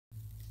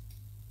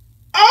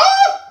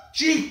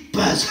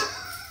Jeepers!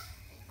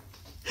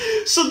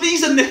 So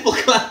these are nipple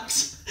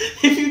clamps.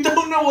 If you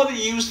don't know what they're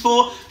used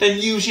for, then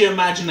use your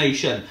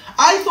imagination.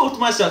 I thought to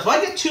myself, if I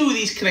get two of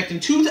these connecting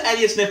two to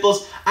Elliot's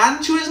nipples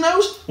and to his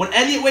nose, when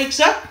Elliot wakes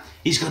up,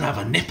 he's going to have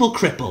a nipple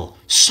cripple.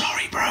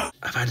 Sorry, bro.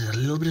 I've added a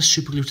little bit of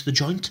super glue to the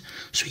joint,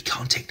 so he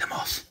can't take them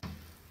off.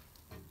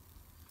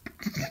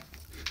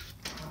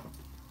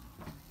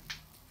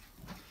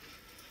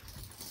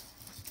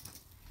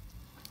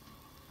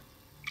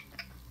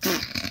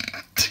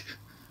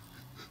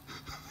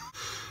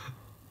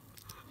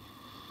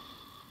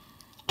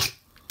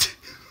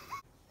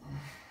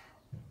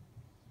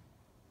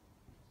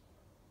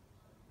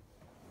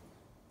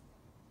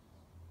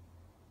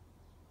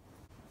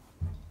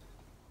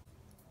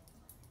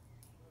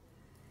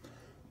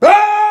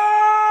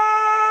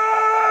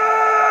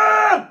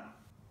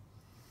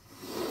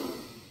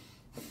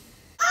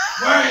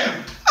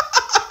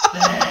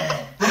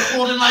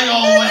 Like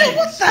always.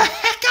 What the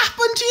heck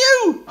happened to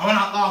you? I went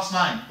out last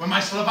night with my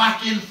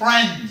Slovakian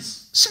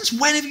friends. Since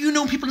when have you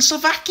known people in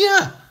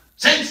Slovakia?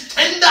 Since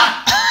Tinder!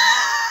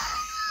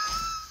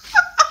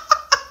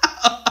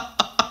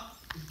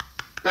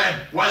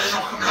 Ben, why are they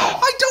not coming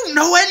off? I don't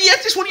know,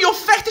 Elliot. It's one of your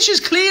fetishes,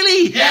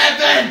 clearly. Yeah,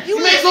 Ben. You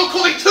may as well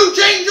call me 2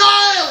 Chain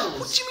Giles.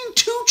 What do you mean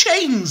 2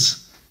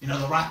 chains? You know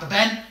the rapper,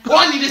 Ben? Well,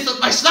 I need this with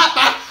my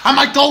snapback and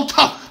my gold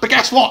top. But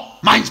guess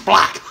what? Mine's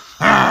black.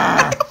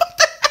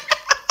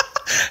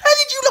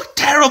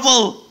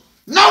 Terrible!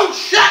 No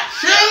shit,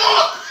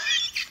 Sherlock!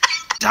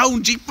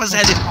 Down, Jeepers,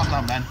 Elliot. Calm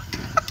down, man.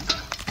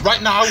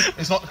 Right now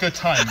is not a good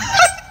time.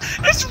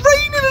 It's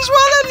raining as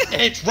well, Elliot.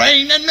 It's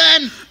raining,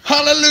 then.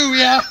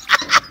 Hallelujah.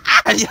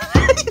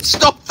 Elliot,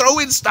 stop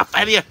throwing stuff,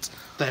 Elliot.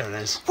 There it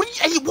is.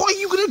 Elliot, what are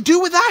you going to do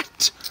with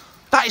that?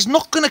 That is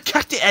not going to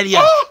cut it,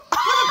 Elliot. Oh,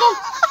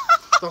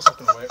 that's not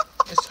going to work.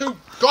 It's too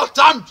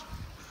goddamn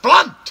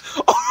blunt.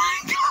 Oh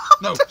my God.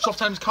 No,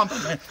 sometimes calm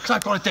down, man, because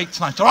I've got a date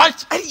tonight, all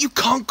right? Elliot, you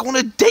can't go on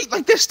a date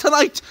like this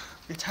tonight.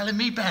 You're telling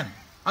me, Ben?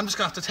 I'm just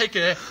going to have to take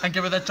her and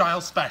give her the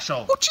Giles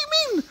special. What do you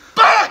mean?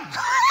 Ben!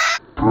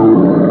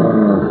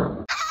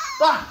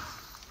 Ben!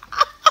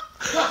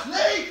 Just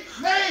leave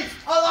me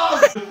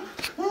alone!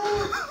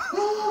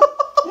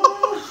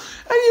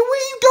 Elliot, where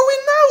are you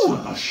going now?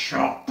 To the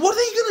shop. What are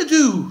they going to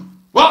do?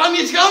 Well, I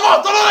need to get them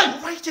off, don't I?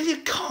 All right,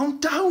 Elliot, calm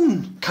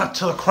down. Cut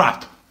to the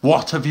crap.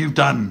 What have you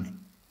done?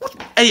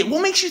 Elliot,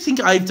 what makes you think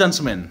I've done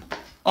something?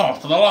 Oh,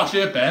 for the last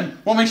year, Ben.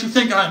 What makes you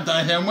think I haven't done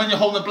anything when you're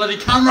holding a bloody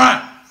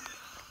camera?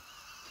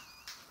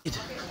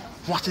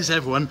 What is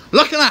everyone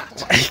looking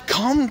at? Hey,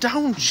 calm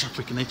down. She's a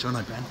freaking nature, aren't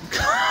I, Ben?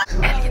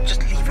 Elliot,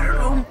 just leave her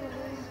alone.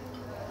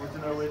 Want to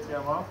know where to get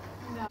them off?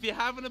 No. If you're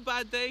having a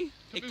bad day,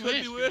 it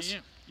could be worse.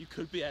 You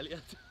could be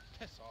Elliot.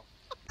 Piss off.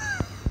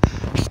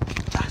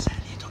 That's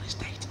Elliot on his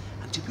date.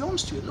 And to be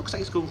honest with you, it looks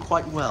like it's going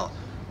quite well.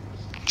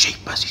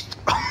 Jeepers, he's...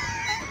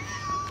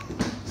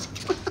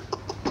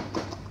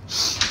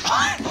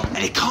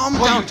 Elliot, calm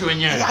down. What are you doing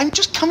here? Hey, I'm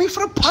just coming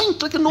for a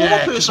pint like a normal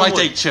person. My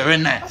date's here,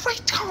 isn't it? All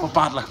right, calm. Well,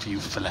 bad luck for you,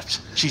 Phillips.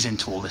 She's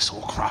into all this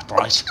sort of crap,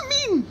 right? What do you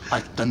mean?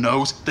 Like the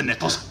nose, the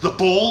nipples, the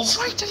balls.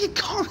 Right, Elliot,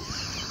 calm.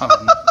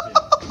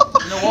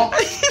 You know what?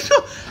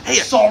 Hey,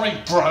 sorry,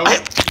 bro.